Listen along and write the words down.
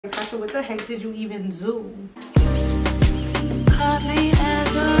Tasha, what the heck did you even zoom? Caught me at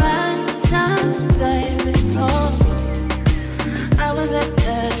the right time, baby. Oh, I was at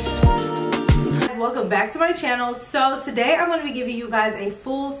that. Welcome back to my channel. So today I'm going to be giving you guys a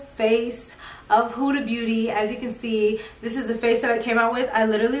full face of Huda Beauty. As you can see, this is the face that I came out with. I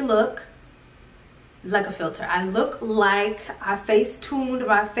literally look like a filter. I look like I face tuned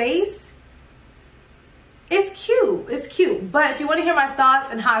my face. It's cute, it's cute. But if you want to hear my thoughts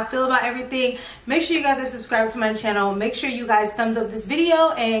and how I feel about everything, make sure you guys are subscribed to my channel. Make sure you guys thumbs up this video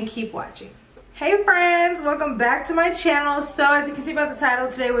and keep watching. Hey friends, welcome back to my channel. So as you can see by the title,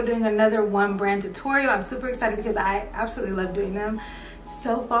 today we're doing another one brand tutorial. I'm super excited because I absolutely love doing them.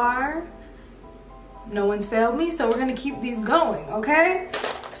 So far, no one's failed me, so we're gonna keep these going, okay?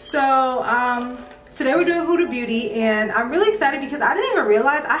 So today we're doing Huda Beauty, and I'm really excited because I didn't even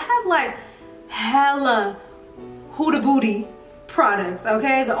realize I have like hella Huda Beauty products,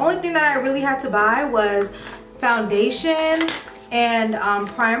 okay? The only thing that I really had to buy was foundation and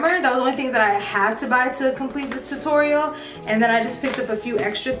primer. That was the only things that I had to buy to complete this tutorial, and then I just picked up a few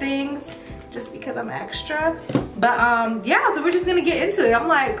extra things just because I'm extra. But yeah, so we're just gonna get into it. I'm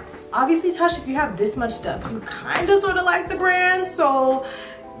like, obviously Tasha, if you have this much stuff, you kind of sort of like the brand, so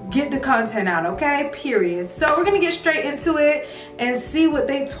get the content out, okay? Period. So we're gonna get straight into it and see what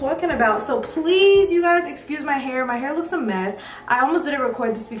they talking about. So please, you guys, excuse my hair. My hair looks a mess. I almost didn't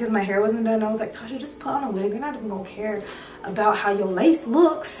record this because my hair wasn't done. I was like, Tasha, just put on a wig. They're not even gonna care about how your lace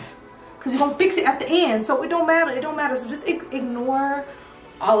looks because you're gonna fix it at the end. So it don't matter. It don't matter. So just ignore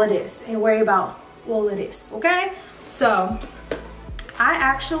all of this and worry about all of this, okay? So I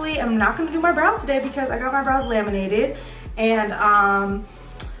actually am not gonna do my brows today because I got my brows laminated and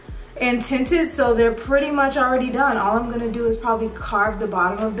tinted, so they're pretty much already done. All I'm gonna do is probably carve the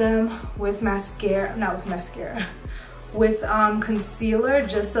bottom of them with mascara, not with mascara, with concealer,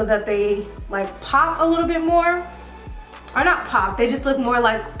 just so that they like pop a little bit more. Or not pop, they just look more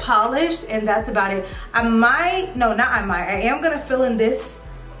like polished, and that's about it. I am gonna fill in this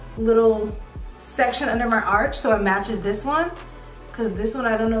little section under my arch so it matches this one, because this one,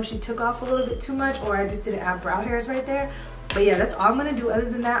 I don't know if she took off a little bit too much or I just didn't have brow hairs right there. But yeah, that's all I'm gonna do. Other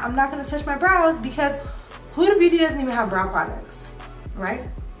than that, I'm not gonna touch my brows because Huda Beauty doesn't even have brow products, right?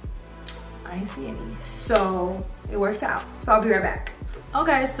 I ain't see any, so it works out. So I'll be right back.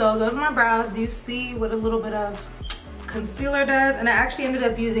 Okay, so those are my brows. Do you see what a little bit of concealer does? And I actually ended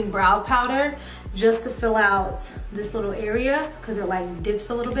up using brow powder just to fill out this little area because it like dips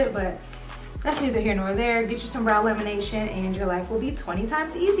a little bit, but that's neither here nor there. Get you some brow lamination and your life will be 20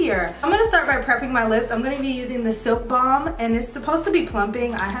 times easier. I'm gonna start by prepping my lips. I'm gonna be using the Silk Balm, and it's supposed to be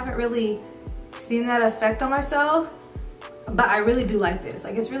plumping. I haven't really seen that effect on myself, but I really do like this.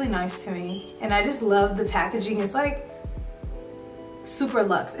 Like, it's really nice to me. And I just love the packaging. It's like super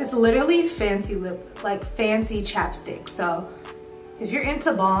luxe. It's literally fancy lip, like fancy chapstick. So if you're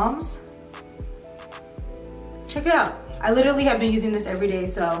into balms, check it out. I literally have been using this every day,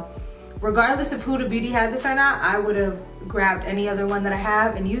 so regardless if Huda Beauty had this or not, I would have grabbed any other one that I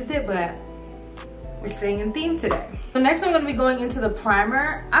have and used it, but we're staying in theme today. So next I'm gonna be going into the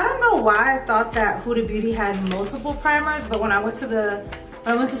primer. I don't know why I thought that Huda Beauty had multiple primers, but when I went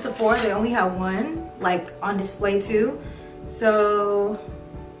to Sephora, they only had one, like on display too. So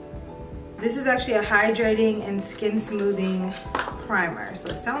this is actually a hydrating and skin smoothing primer. So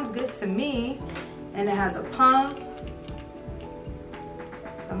it sounds good to me, and it has a pump.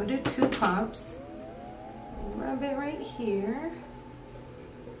 I'm gonna do 2 pumps. Rub it right here.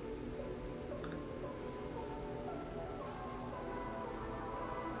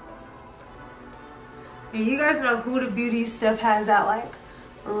 And you guys know Huda Beauty stuff has that like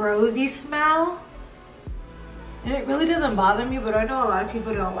rosy smell. And it really doesn't bother me, but I know a lot of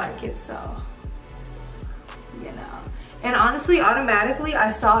people don't like it, so you know. And honestly, automatically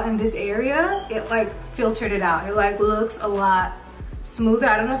I saw in this area, it like filtered it out. It like looks a lot smoother.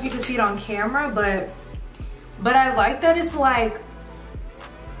 I don't know if you can see it on camera, but I like that it's like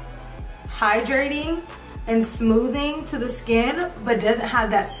hydrating and smoothing to the skin, but doesn't have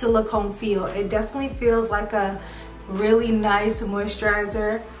that silicone feel. It definitely feels like a really nice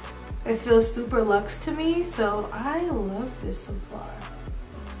moisturizer. It feels super luxe to me, so I love this so far.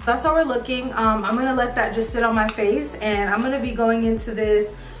 That's how we're looking. I'm gonna let that just sit on my face, and I'm gonna be going into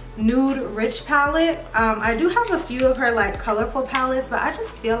this Nude Rich palette. I do have a few of her like colorful palettes, but I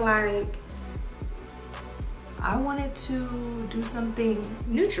just feel like I wanted to do something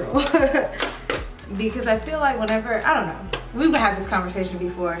neutral because I feel like whenever, I don't know, we've had this conversation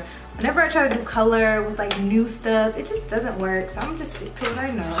before, whenever I try to do color with like new stuff, it just doesn't work. So I'm just stick to what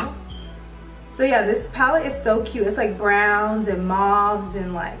I know. So So yeah, this palette is so cute. It's like browns and mauves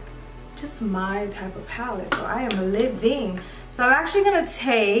and like just my type of palette. So I am living. So I'm actually gonna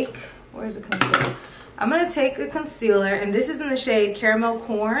take, where's the concealer? I'm gonna take a concealer, and this is in the shade Caramel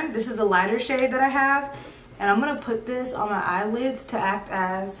Corn. This is a lighter shade that I have, and I'm gonna put this on my eyelids to act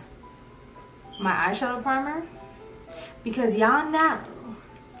as my eyeshadow primer, because y'all know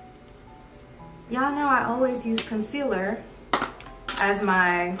I always use concealer as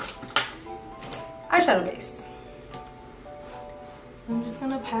my eyeshadow base. So I'm just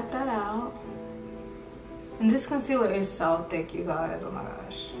gonna pat that out. And this concealer is so thick, you guys, oh my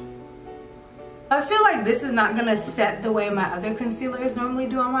gosh. I feel like this is not gonna set the way my other concealers normally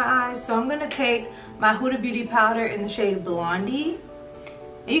do on my eyes, so I'm gonna take my Huda Beauty powder in the shade Blondie.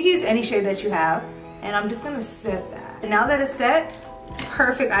 And you can use any shade that you have, and I'm just gonna set that. And now that it's set,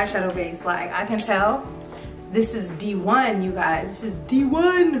 perfect eyeshadow base. Like, I can tell this is D1, you guys. This is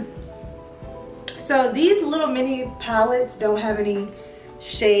D1. So these little mini palettes don't have any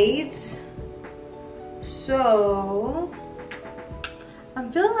shades, so I'm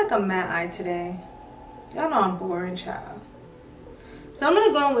feeling like a matte eye today. Y'all know I'm boring, child. So I'm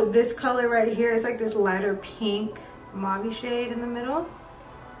gonna go in with this color right here. It's like this lighter pink mauve shade in the middle,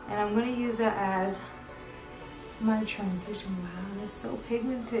 and I'm gonna use that as my transition. Wow, that's so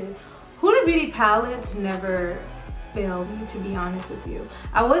pigmented. Huda Beauty palettes never failed me, to be honest with you.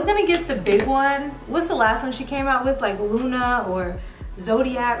 I was gonna get the big one. What's the last one she came out with? Like Luna or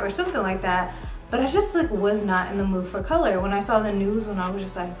Zodiac or something like that. But I just like was not in the mood for color. When I saw the news, when I was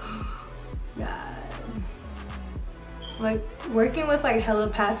just like, guys. Like working with like hella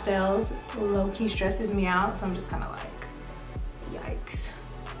pastels low-key stresses me out. So I'm just kind of like, yikes.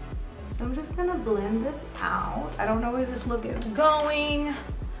 So I'm just gonna blend this out. I don't know where this look is going,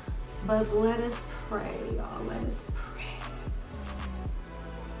 but let us pray, y'all, let us pray.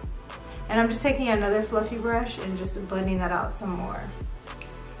 And I'm just taking another fluffy brush and just blending that out some more.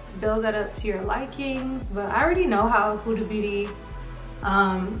 Build that up to your likings, but I already know how Huda Beauty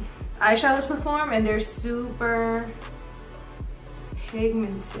eyeshadows perform, and they're super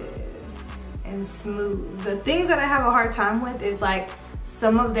pigmented and smooth. The things that I have a hard time with is like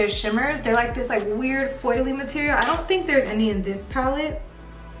some of their shimmers. They're like this like weird foily material. I don't think there's any in this palette,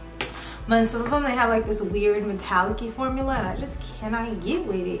 but in some of them they have like this weird metallic-y formula, and I just cannot get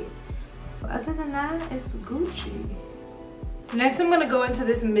with it. But other than that, it's Gucci. Next, I'm gonna go into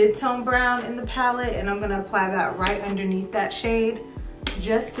this mid-tone brown in the palette, and I'm gonna apply that right underneath that shade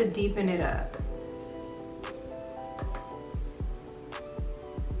just to deepen it up.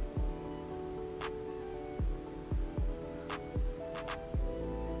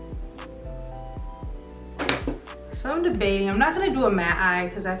 So I'm debating. I'm not gonna do a matte eye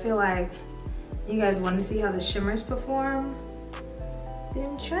because I feel like you guys want to see how the shimmers perform. But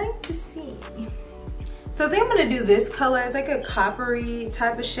I'm trying to see. So I think I'm gonna do this color. It's like a coppery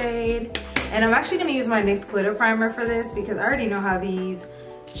type of shade. And I'm actually gonna use my NYX glitter primer for this because I already know how these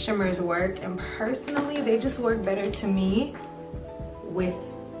shimmers work. And personally, they just work better to me with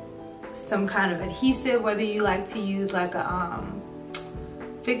some kind of adhesive, whether you like to use like a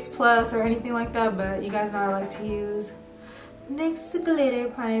Fix Plus or anything like that. But you guys know I like to use NYX glitter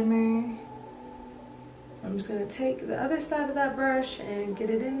primer. I'm just gonna take the other side of that brush and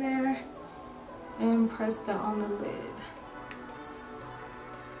get it in there and press that on the lid.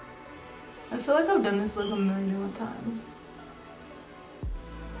 I feel like I've done this like a million times.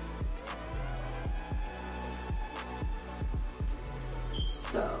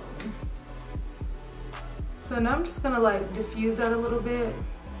 So now I'm just gonna like diffuse that a little bit.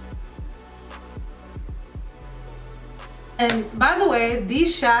 And by the way,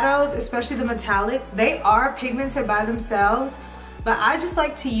 these shadows, especially the metallics, they are pigmented by themselves, but I just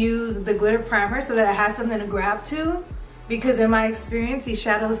like to use the glitter primer so that it has something to grab to, because in my experience, these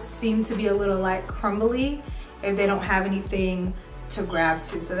shadows seem to be a little like crumbly if they don't have anything to grab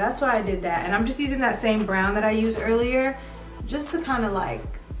to. So that's why I did that. And I'm just using that same brown that I used earlier just to kind of like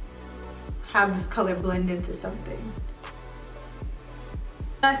have this color blend into something.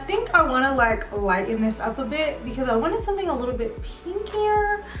 I think I want to like lighten this up a bit because I wanted something a little bit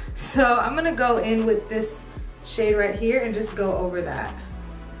pinkier. So I'm gonna go in with this shade right here and just go over that.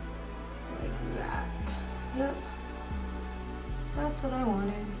 Like that. Yep. That's what I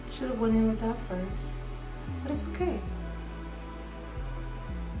wanted. Should have went in with that first. But it's okay.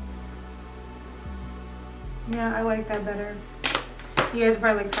 Yeah, I like that better. You guys are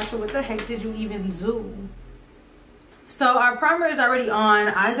probably like, Tasha, what the heck did you even zoom? So our primer is already on.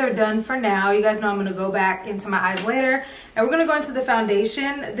 Eyes are done for now. You guys know I'm gonna go back into my eyes later. And we're gonna go into the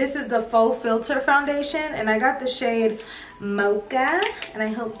foundation. This is the Faux Filter foundation, and I got the shade Mocha, and I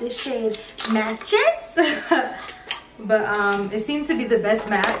hope this shade matches. But it seemed to be the best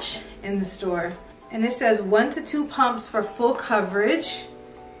match in the store. And it says 1 to 2 pumps for full coverage.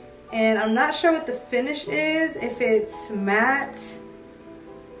 And I'm not sure what the finish is, if it's matte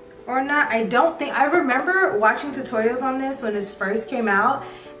or not. I remember watching tutorials on this when this first came out,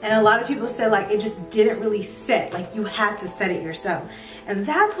 and a lot of people said like it just didn't really set, like you had to set it yourself. And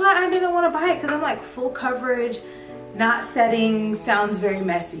that's why I didn't want to buy it, because I'm like, full coverage, not setting sounds very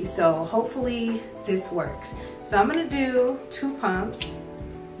messy. So hopefully this works. So I'm gonna do 2 pumps,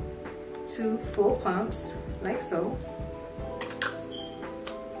 2 full pumps, like so.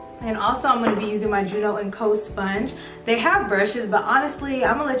 And also I'm gonna be using my Juno & Co sponge. They have brushes, but honestly,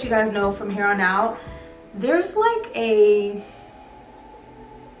 I'm gonna let you guys know from here on out, there's like a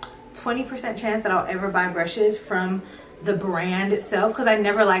 20% chance that I'll ever buy brushes from the brand itself, because I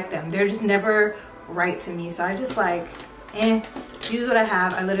never like them. They're just never right to me. So I just like, use what I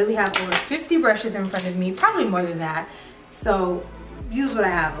have. I literally have over 50 brushes in front of me, probably more than that. So use what I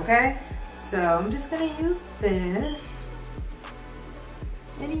have, okay? So I'm just gonna use this.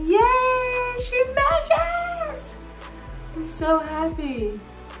 And yay, she matches! I'm so happy.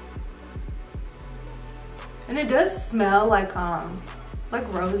 And it does smell like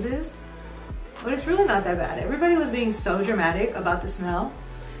roses, but it's really not that bad. Everybody was being so dramatic about the smell.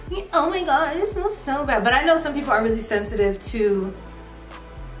 Oh my god, it smells so bad. But I know some people are really sensitive to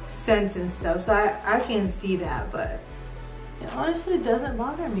scents and stuff, so I can see that, but it honestly doesn't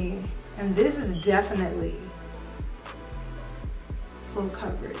bother me. And this is definitely full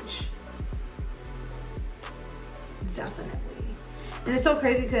coverage. Definitely. And it's so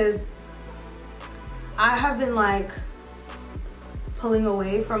crazy because I have been like pulling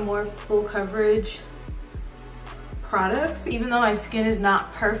away from more full coverage products, even though my skin is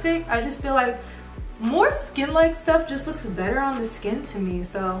not perfect. I just feel like more skin-like stuff just looks better on the skin to me.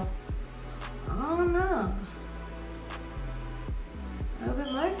 So I don't know, I've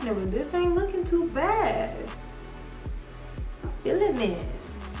been liking it, but this ain't looking too bad. I'm feeling it.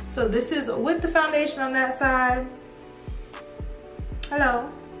 So this is with the foundation on that side.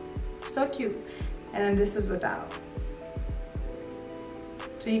 Hello, so cute. And then this is without.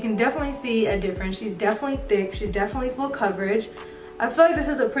 So you can definitely see a difference. She's definitely thick. She's definitely full coverage. I feel like this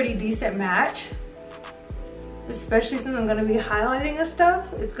is a pretty decent match, especially since I'm gonna be highlighting and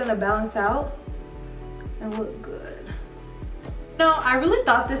stuff. It's gonna balance out and look good. No, I really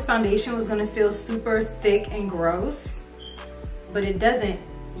thought this foundation was gonna feel super thick and gross, but it doesn't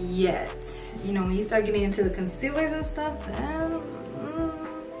yet. You know, when you start getting into the concealers and stuff,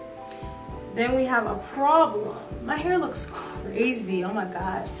 then we have a problem. My hair looks crazy, oh my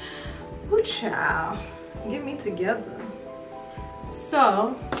god. Ooh, child, get me together.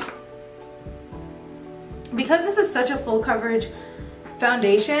 So, because this is such a full coverage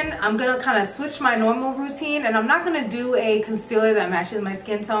foundation, I'm gonna kind of switch my normal routine, and I'm not gonna do a concealer that matches my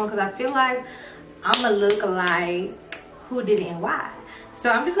skin tone, because I feel like I'm gonna look like who did it and why. So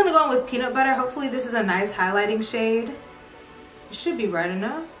I'm just gonna go in with peanut butter. Hopefully this is a nice highlighting shade. It should be bright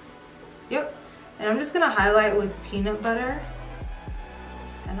enough. Yep. And I'm just gonna highlight with peanut butter.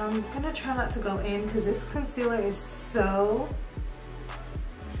 And I'm gonna try not to go in because this concealer is so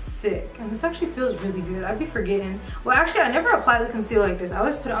thick. And this actually feels really good. I'd be forgetting. Well, actually, I never apply the concealer like this. I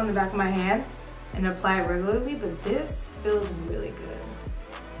always put it on the back of my hand and apply it regularly, but this feels really good.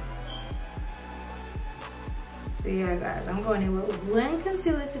 So yeah, guys, I'm going in with one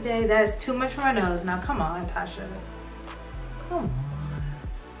concealer today. That is too much for my nose. Now, come on, Tasha. Come on.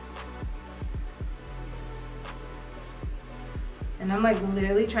 And I'm like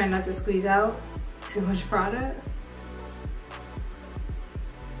literally trying not to squeeze out too much product.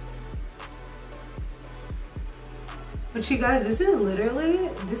 But you guys, this is literally,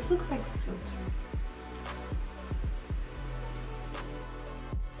 this looks like a filter.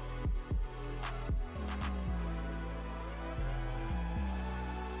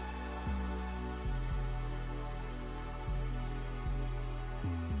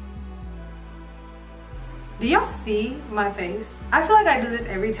 Do y'all see my face? I feel like I do this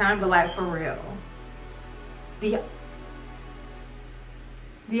every time, but like for real. Do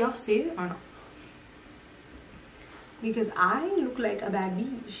y'all see it or not? Because I look like a bad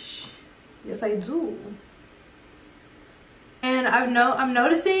bitch. Yes, I do. And I'm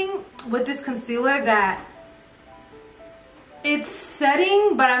noticing with this concealer that it's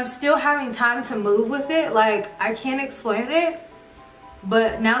setting, but I'm still having time to move with it. Like, I can't explain it.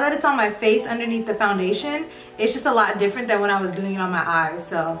 But now that it's on my face underneath the foundation, it's just a lot different than when I was doing it on my eyes.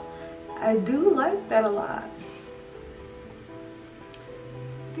 So I do like that a lot.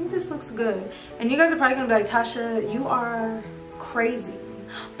 I think this looks good. And you guys are probably gonna be like, Tasha, you are crazy.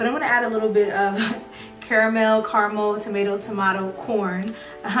 But I'm gonna add a little bit of caramel, tomato, corn,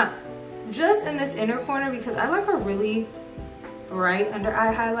 just in this inner corner because I like a really bright under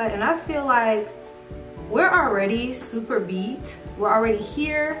eye highlight. And I feel like we're already super beat. We're already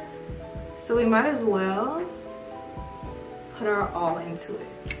here. So we might as well put our all into it.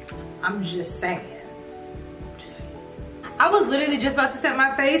 I'm just saying. I was literally just about to set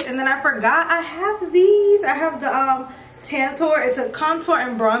my face and then I forgot I have these. I have the Tantor. It's a contour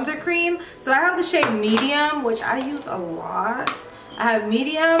and bronzer cream. So I have the shade medium, which I use a lot. I have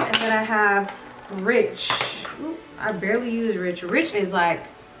medium and then I have rich. Ooh, I barely use rich. Rich is like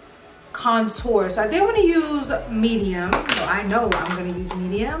contour. So I think I'm gonna use medium. So I know I'm gonna use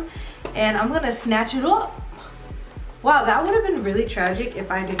medium and I'm gonna snatch it up. Wow, that would have been really tragic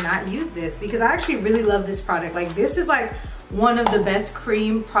if I did not use this because I actually really love this product. Like this is like one of the best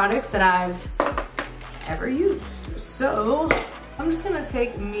cream products that I've ever used. So I'm just gonna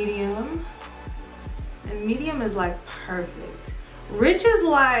take medium, and medium is like perfect. Rich is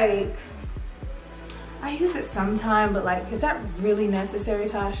like, I use it sometime, but like, is that really necessary,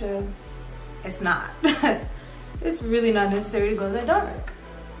 Tasha? It's not. It's really not necessary to go that dark.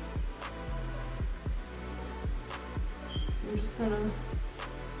 I'm just gonna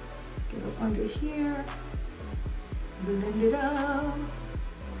get up under here, blend it out.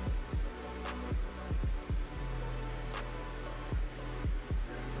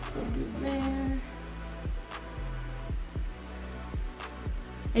 Under there.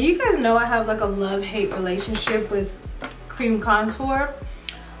 And you guys know I have like a love-hate relationship with cream contour.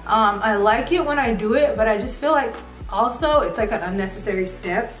 I like it when I do it, but I just feel like also it's like an unnecessary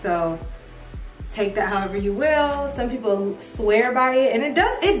step. So take that however you will. Some people swear by it and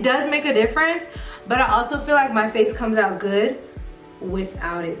it does make a difference, but I also feel like my face comes out good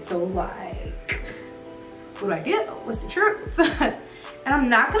without it. So like, what do I do? What's the truth? And I'm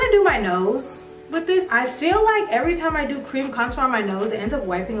not gonna do my nose with this. I feel like every time I do cream contour on my nose, it ends up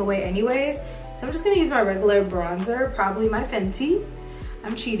wiping away anyways. So I'm just gonna use my regular bronzer, probably my Fenty.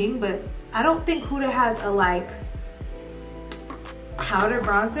 I'm cheating, but I don't think Huda has a like powder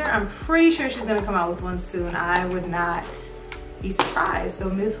bronzer. I'm pretty sure she's gonna come out with one soon. I would not be surprised.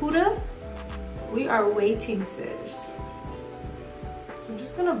 So Ms. Huda, we are waiting, sis. So I'm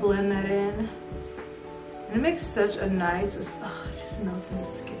just gonna blend that in. And it makes such a nice, oh, it just melts in the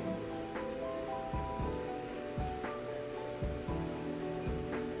skin.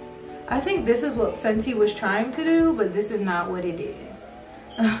 I think this is what Fenty was trying to do, but this is not what it did.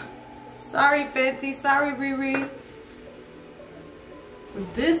 Sorry Fenty, sorry Riri.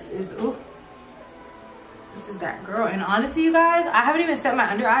 This is, ooh, this is that girl. And honestly, you guys, I haven't even set my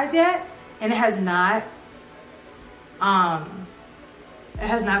under eyes yet, and it has not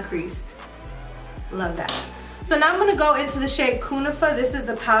creased. Love that. So now I'm gonna go into the shade Cunifa. This is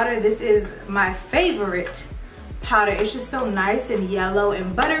the powder. This is my favorite powder. It's just so nice and yellow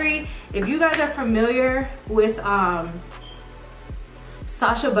and buttery. If you guys are familiar with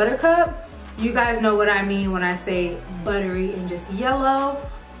Sacha Buttercup, you guys know what I mean when I say buttery and just yellow.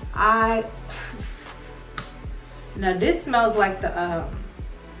 Now this smells like the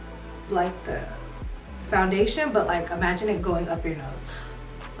foundation, but like imagine it going up your nose.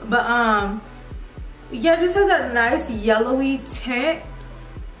 But yeah, it just has that nice yellowy tint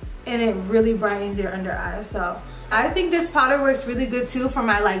and it really brightens your under eye. So I think this powder works really good too for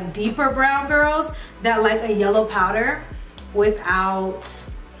my like deeper brown girls that like a yellow powder without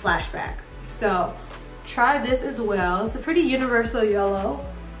flashback. So try this as well. It's a pretty universal yellow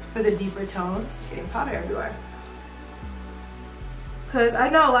for the deeper tones. Getting powder everywhere. Cause I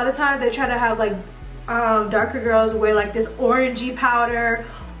know a lot of times they try to have like darker girls wear like this orangey powder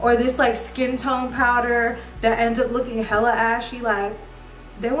or this like skin tone powder that ends up looking hella ashy. Like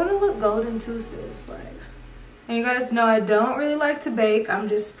they want to look golden too, sis. Like, and you guys know I don't really like to bake. I'm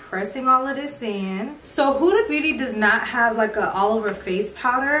just pressing all of this in. So Huda Beauty does not have like a all over face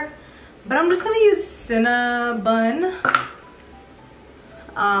powder, but I'm just gonna use Cinnabon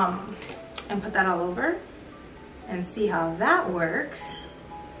and put that all over and see how that works.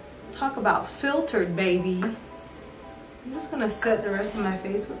 Talk about filtered, baby. I'm just gonna set the rest of my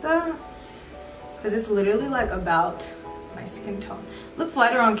face with that because it's literally like about my skin tone. Looks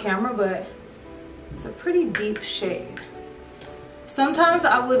lighter on camera, but it's a pretty deep shade. Sometimes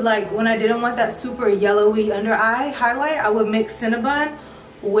I would like, when I didn't want that super yellowy under eye highlight, I would mix Cinnabon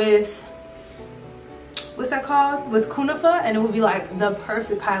with, what's that called? With Cunifa, and it would be like the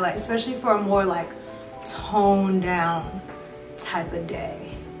perfect highlight, especially for a more like toned down type of day.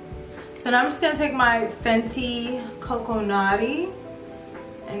 So now I'm just gonna take my Fenty Coconati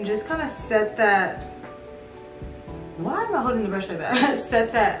and just kind of set that. Why am I holding the brush like that?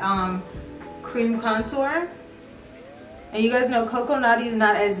 Set that cream contour. And you guys know Coco Naughty is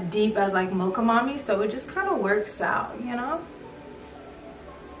not as deep as like Mocha Mommy, so it just kind of works out, you know?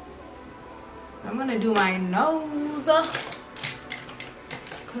 I'm gonna do my nose.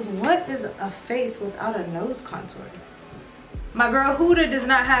 Cause what is a face without a nose contour? My girl Huda does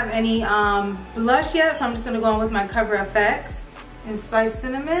not have any blush yet, so I'm just gonna go on with my Cover FX in Spice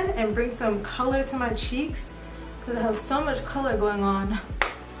Cinnamon and bring some color to my cheeks, cause I have so much color going on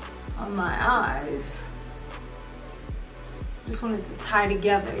my eyes. Just wanted to tie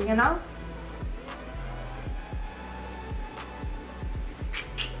together, you know?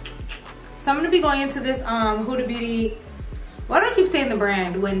 So I'm gonna be going into this Huda Beauty. Why do I keep saying the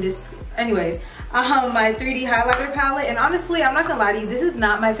brand when this, anyways, my 3D highlighter palette. And honestly, I'm not gonna lie to you, this is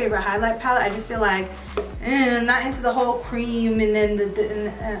not my favorite highlight palette. I just feel like I'm not into the whole cream and then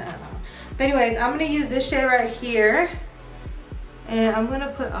but anyways, I'm gonna use this shade right here, and I'm gonna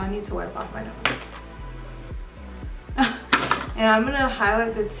put, oh, I need to wipe off my nose. And I'm gonna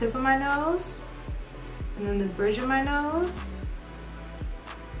highlight the tip of my nose and then the bridge of my nose.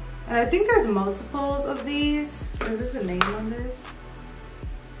 And I think there's multiples of these. Is this a name on this?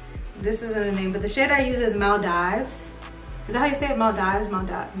 This isn't a name, but the shade I use is Maldives. Is that how you say it? Maldives?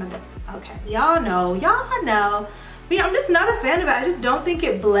 Maldives. Okay, y'all know. But yeah, I'm just not a fan of it. I just don't think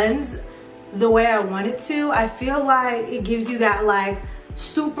it blends the way I want it to. I feel like it gives you that like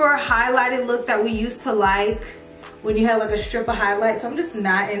super highlighted look that we used to like when you had like a strip of highlight. So I'm just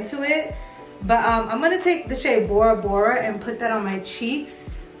not into it. But I'm gonna take the shade Bora Bora and put that on my cheeks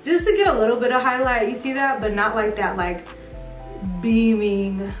just to get a little bit of highlight. You see that? But not like that like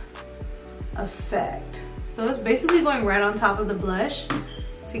beaming effect. So it's basically going right on top of the blush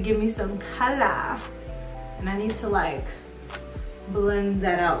to give me some color. And I need to like blend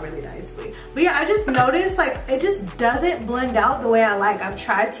that out really nicely. But yeah, I just noticed like it just doesn't blend out the way I like. I've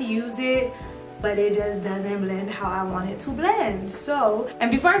tried to use it, but it just doesn't blend how I want it to blend. So,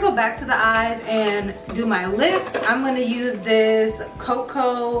 and before I go back to the eyes and do my lips, I'm gonna use this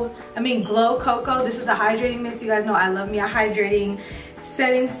Glow Cocoa. This is the hydrating mist. You guys know I love me a hydrating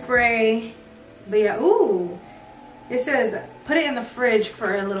setting spray. But yeah, ooh, it says put it in the fridge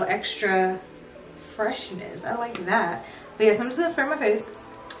for a little extra freshness. I like that. But yes, I'm just gonna spray my face.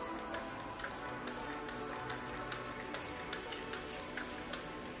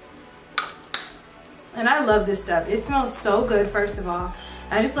 And I love this stuff. It smells so good, first of all.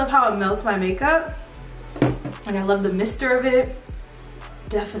 I just love how it melts my makeup. And I love the mister of it.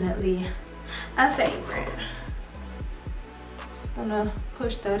 Definitely a favorite. Just gonna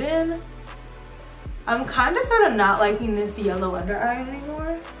push that in. I'm kind of sort of not liking this yellow under eye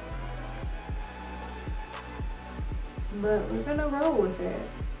anymore. But we're gonna roll with it.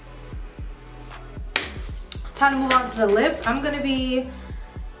 Time to move on to the lips. I'm gonna be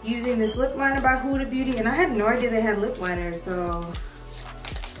using this lip liner by Huda Beauty, and I had no idea they had lip liners, so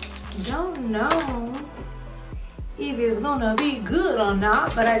don't know if it's gonna be good or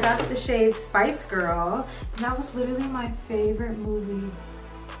not. But I got the shade Spice Girl, and that was literally my favorite movie.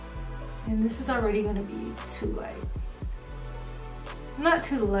 And this is already gonna be too light. Not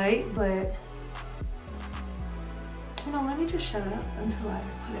too light, but you know, let me just shut up until I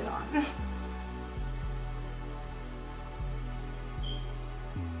put it on.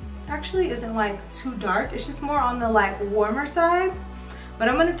 Actually isn't like too dark. It's just more on the like warmer side. But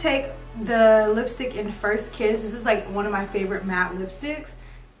I'm gonna take the lipstick in First Kiss. This is like one of my favorite matte lipsticks,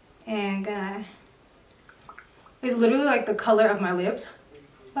 and it's literally like the color of my lips,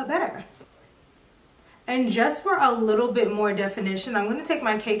 but better. And just for a little bit more definition, I'm gonna take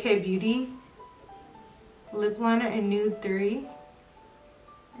my KK Beauty lip liner in Nude 3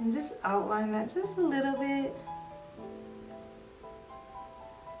 and just outline that just a little bit.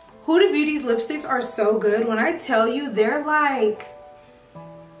 Huda Beauty's lipsticks are so good. When I tell you, they're like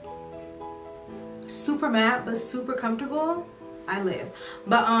super matte but super comfortable. I live.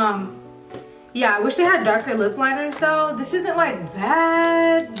 But yeah, I wish they had darker lip liners though. This isn't like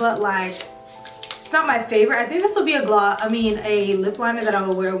bad, but like it's not my favorite. I think this will be a a lip liner that I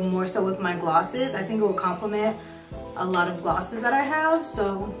will wear more so with my glosses. I think it will complement a lot of glosses that I have.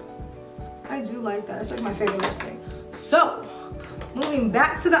 So I do like that. It's like my favorite lipstick. So moving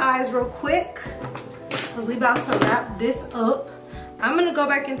back to the eyes real quick, because we about to wrap this up. I'm gonna go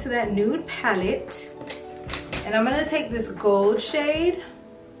back into that nude palette, and I'm gonna take this gold shade,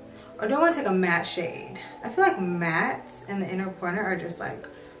 or do I want to take a matte shade? I feel like mattes in the inner corner are just like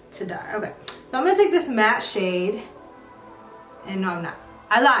to die. Okay, so I'm gonna take this matte shade, and no, I'm not.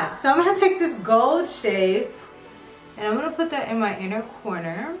 I lied. So I'm gonna take this gold shade, And I'm gonna put that in my inner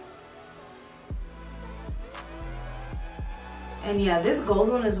corner. And yeah, this gold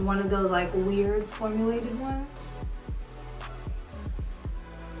one is one of those like weird formulated ones.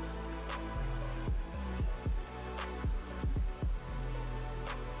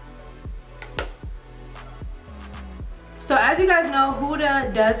 So as you guys know,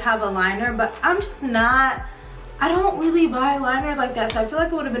 Huda does have a liner, but I don't really buy liners like that, so I feel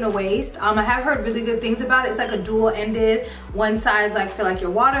like it would have been a waste. I have heard really good things about it. It's like a dual-ended. One side's like for like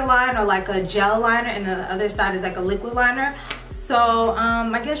your waterline or like a gel liner, and the other side is like a liquid liner. So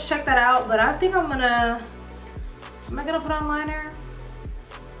I guess check that out. But I think am I gonna put on liner?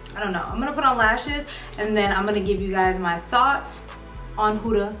 I don't know. I'm gonna put on lashes, and then I'm gonna give you guys my thoughts on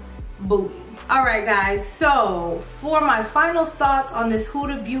Huda Beauty. Alright guys, so for my final thoughts on this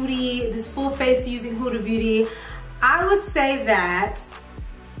Huda Beauty, this full face using Huda Beauty, I would say that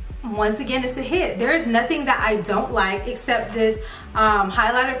once again it's a hit. There is nothing that I don't like except this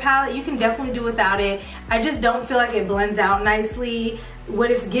highlighter palette. You can definitely do without it. I just don't feel like it blends out nicely. What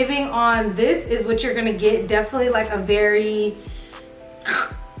it's giving on this is what you're gonna get, definitely like a very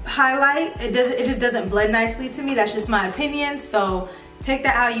highlight. It just doesn't blend nicely to me. That's just my opinion. So take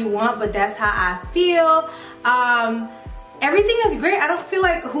that how you want, but that's how I feel. Everything is great. I don't feel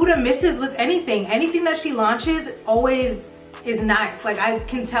like Huda misses with anything. Anything that she launches always is nice. Like I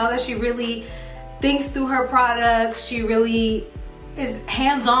can tell that she really thinks through her products. She really is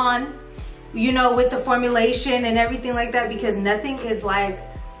hands-on, you know, with the formulation and everything like that, because nothing is like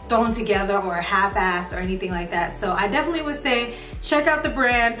thrown together or half-assed or anything like that. So I definitely would say check out the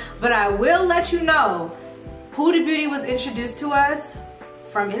brand, but I will let you know Huda Beauty was introduced to us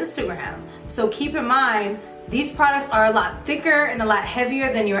from Instagram. So keep in mind, these products are a lot thicker and a lot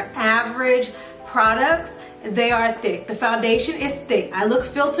heavier than your average products. They are thick. The foundation is thick. I look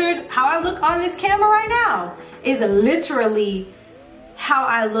filtered. How I look on this camera right now is literally how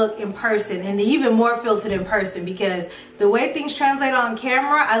I look in person, and even more filtered in person, because the way things translate on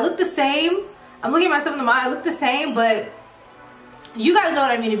camera, I look the same. I'm looking at myself in the mirror, I look the same, but you guys know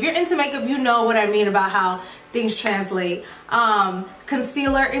what I mean. If you're into makeup, you know what I mean about how things translate.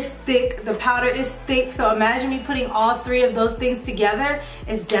 Concealer is thick, the powder is thick, so imagine me putting all three of those things together.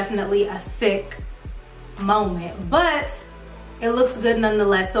 It's definitely a thick moment, but it looks good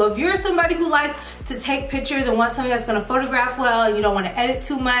nonetheless. So if you're somebody who likes to take pictures and want something that's gonna photograph well and you don't want to edit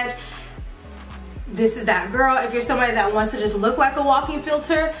too much, this is that girl. If you're somebody that wants to just look like a walking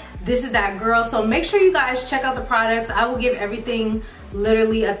filter, this is that girl. So make sure you guys check out the products. I will give everything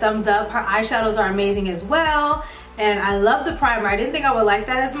literally a thumbs up. Her eyeshadows are amazing as well, and I love the primer. I didn't think I would like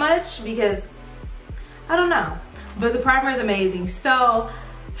that as much because I don't know, but the primer is amazing. So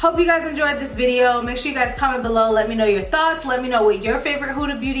hope you guys enjoyed this video. Make sure you guys comment below, let me know your thoughts, let me know what your favorite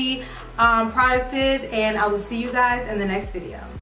Huda Beauty product is, and I will see you guys in the next video.